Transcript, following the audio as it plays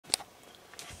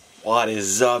What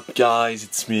is up, guys?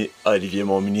 It's me, Olivier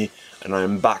Montminy, and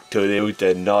I'm back today with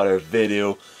another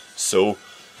video. So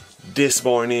this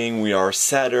morning we are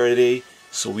Saturday,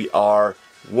 so we are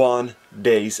 1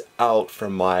 day out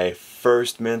from my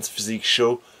first men's physique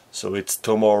show. So it's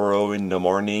tomorrow in the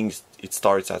morning. It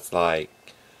starts at like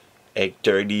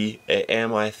 8:30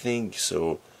 AM I think.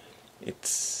 So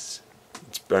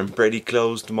I'm pretty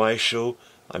close to my show.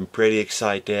 I'm pretty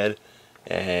excited,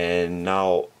 and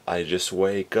now I just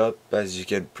wake up, as you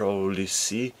can probably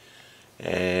see,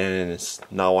 and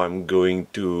now I'm going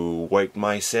to wake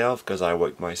myself, because I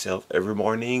wake myself every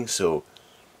morning. So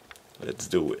let's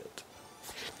do it.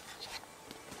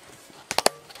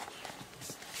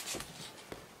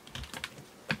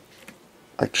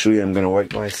 Actually, I'm gonna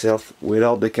wake myself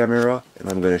without the camera, and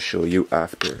I'm gonna show you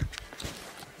after.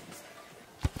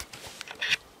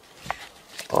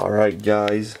 Alright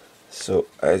guys, so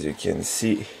as you can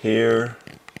see here,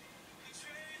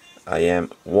 I am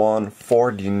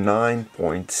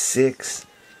 149.6.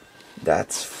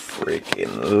 That's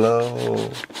freaking low.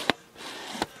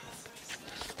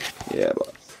 Yeah,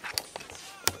 but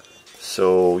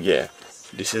so yeah,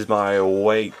 this is my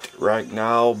weight right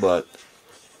now, but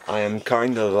I am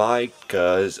kinda light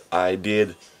because I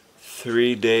did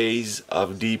 3 days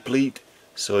of deplete.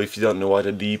 So if you don't know what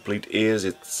a deplete is,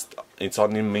 it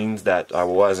only means that I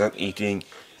wasn't eating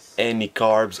any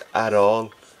carbs at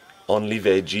all, only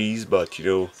veggies, but you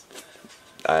know,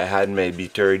 I had maybe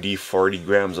 30-40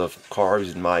 grams of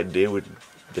carbs in my day with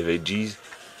the veggies.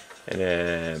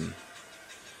 And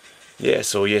yeah,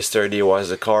 so yesterday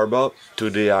was a carb up,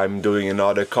 today I'm doing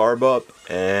another carb up,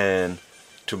 and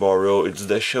tomorrow it's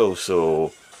the show.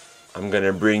 So I'm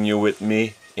gonna bring you with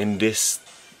me in this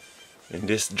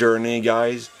journey,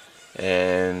 guys,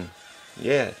 and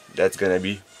yeah, that's gonna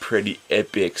be pretty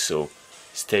epic, so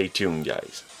stay tuned,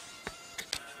 guys.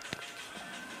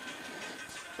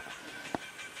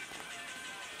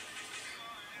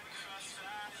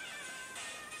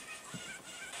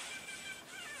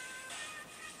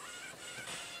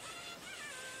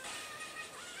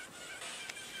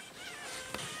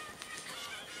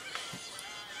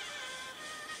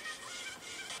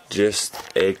 Just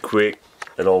a quick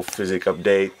little physique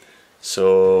update.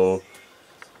 So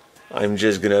I'm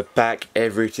just gonna pack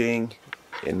everything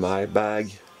in my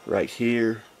bag right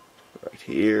here.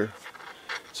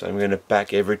 So I'm gonna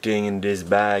pack everything in this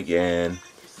bag, and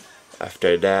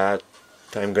after that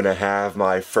I'm gonna have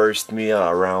my first meal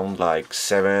around like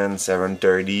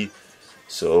 7:30.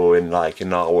 So in like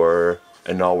an hour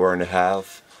and a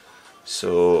half.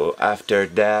 So after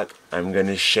that I'm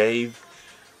gonna shave,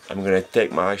 I'm gonna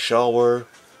take my shower,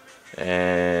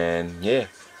 and yeah,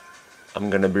 I'm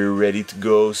gonna be ready to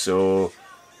go. So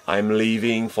I'm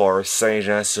leaving for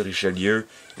Saint-Jean-sur-Richelieu.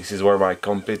 This is where my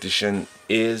competition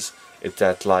is. It's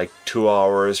at like 2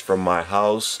 hours from my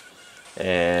house,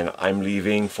 and I'm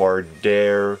leaving for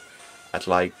there at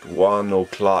like 1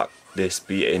 o'clock this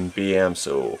p.m.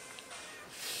 So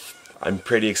I'm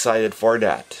pretty excited for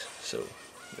that. So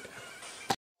yeah.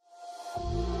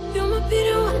 You might be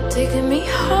the one taking me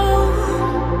home.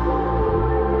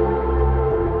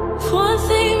 One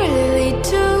thing really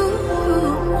do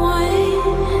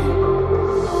one.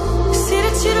 See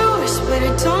that you're the worst, but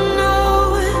I don't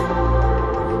know.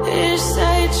 Is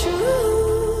that true?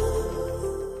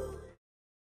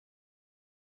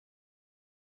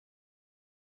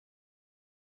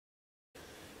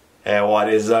 Hey, what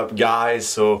is up, guys?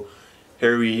 So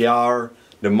here we are,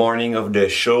 the morning of the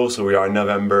show. So we are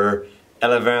November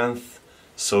 11th.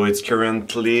 So it's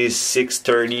currently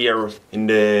 6:30 in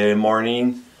the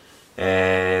morning,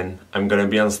 and I'm gonna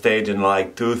be on stage in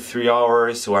like 2-3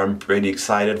 hours. So I'm pretty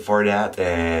excited for that,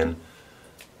 and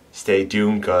stay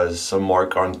tuned because some more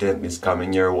content is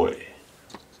coming your way.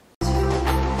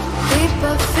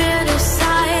 People fear the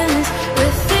silence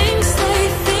with things they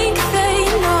think they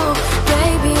know.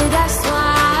 Baby, that's why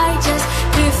I just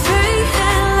be free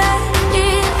and let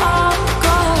it all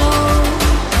go.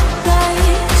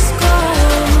 Let's go.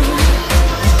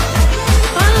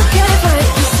 I don't care what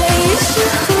you say, it's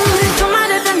true. Don't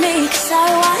matter to me, 'cause I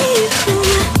want you.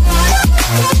 I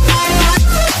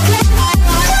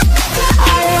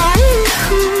want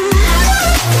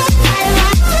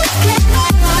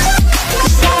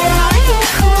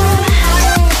you.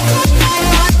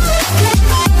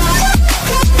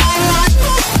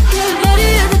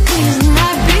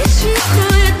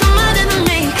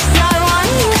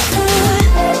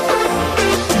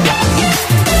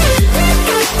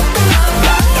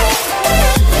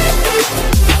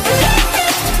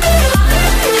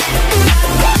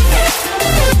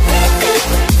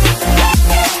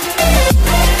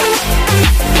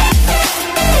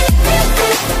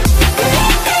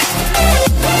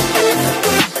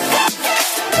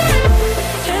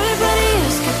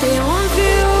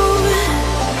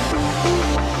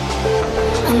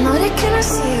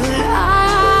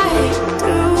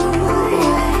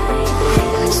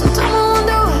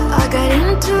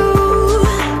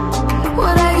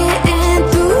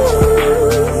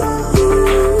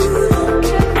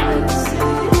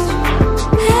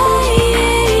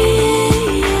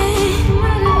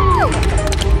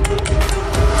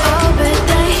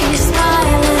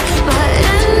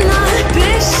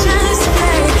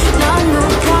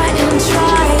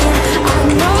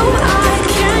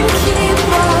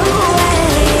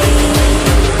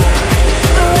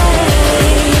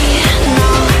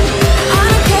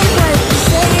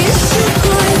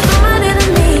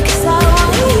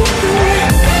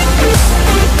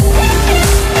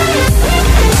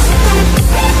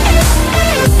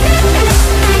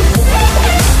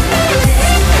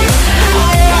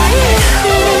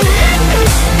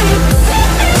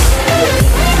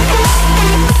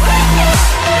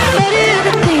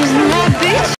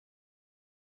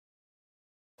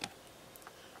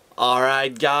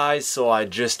 Alright guys, so I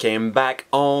just came back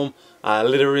home. I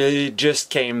literally just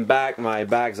came back. My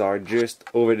bags are just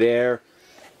over there.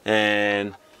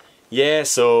 And yeah,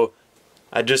 so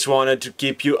I just wanted to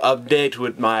keep you updated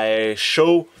with my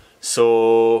show.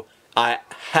 So I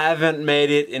haven't made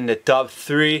it in the top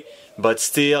 3, but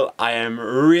still I am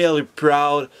really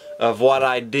proud of what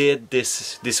I did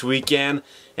this weekend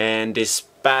and this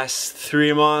past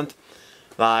 3 months.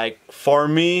 Like, for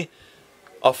me,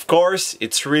 of course,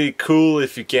 it's really cool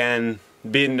if you can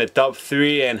be in the top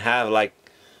 3 and have like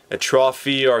a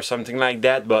trophy or something like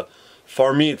that, but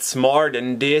for me it's more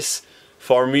than this.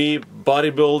 For me,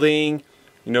 bodybuilding,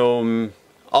 you know,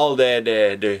 all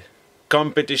the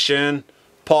competition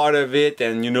part of it,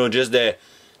 and you know, just the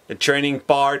training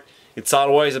part, it's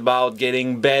always about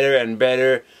getting better and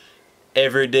better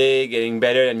every day, getting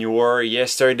better than you were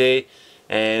yesterday,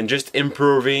 and just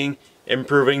improving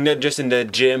not just in the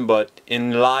gym but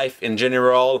in life in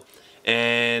general.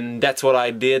 And that's what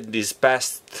I did these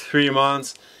past 3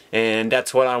 months, and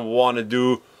that's what I want to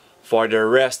do for the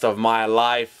rest of my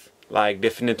life. Like,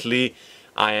 definitely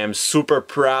I am super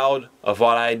proud of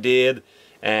what I did,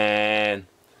 and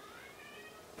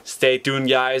stay tuned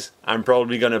guys. I'm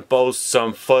probably gonna post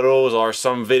some photos or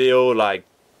some video like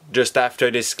just after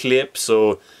this clip,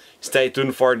 so stay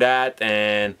tuned for that.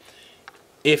 And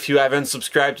if you haven't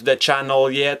subscribed to the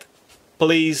channel yet,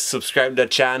 please subscribe to the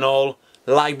channel,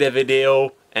 like the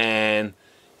video, and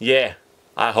yeah,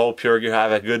 I hope you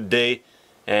have a good day,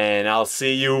 and I'll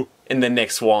see you in the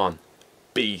next one.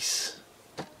 Peace.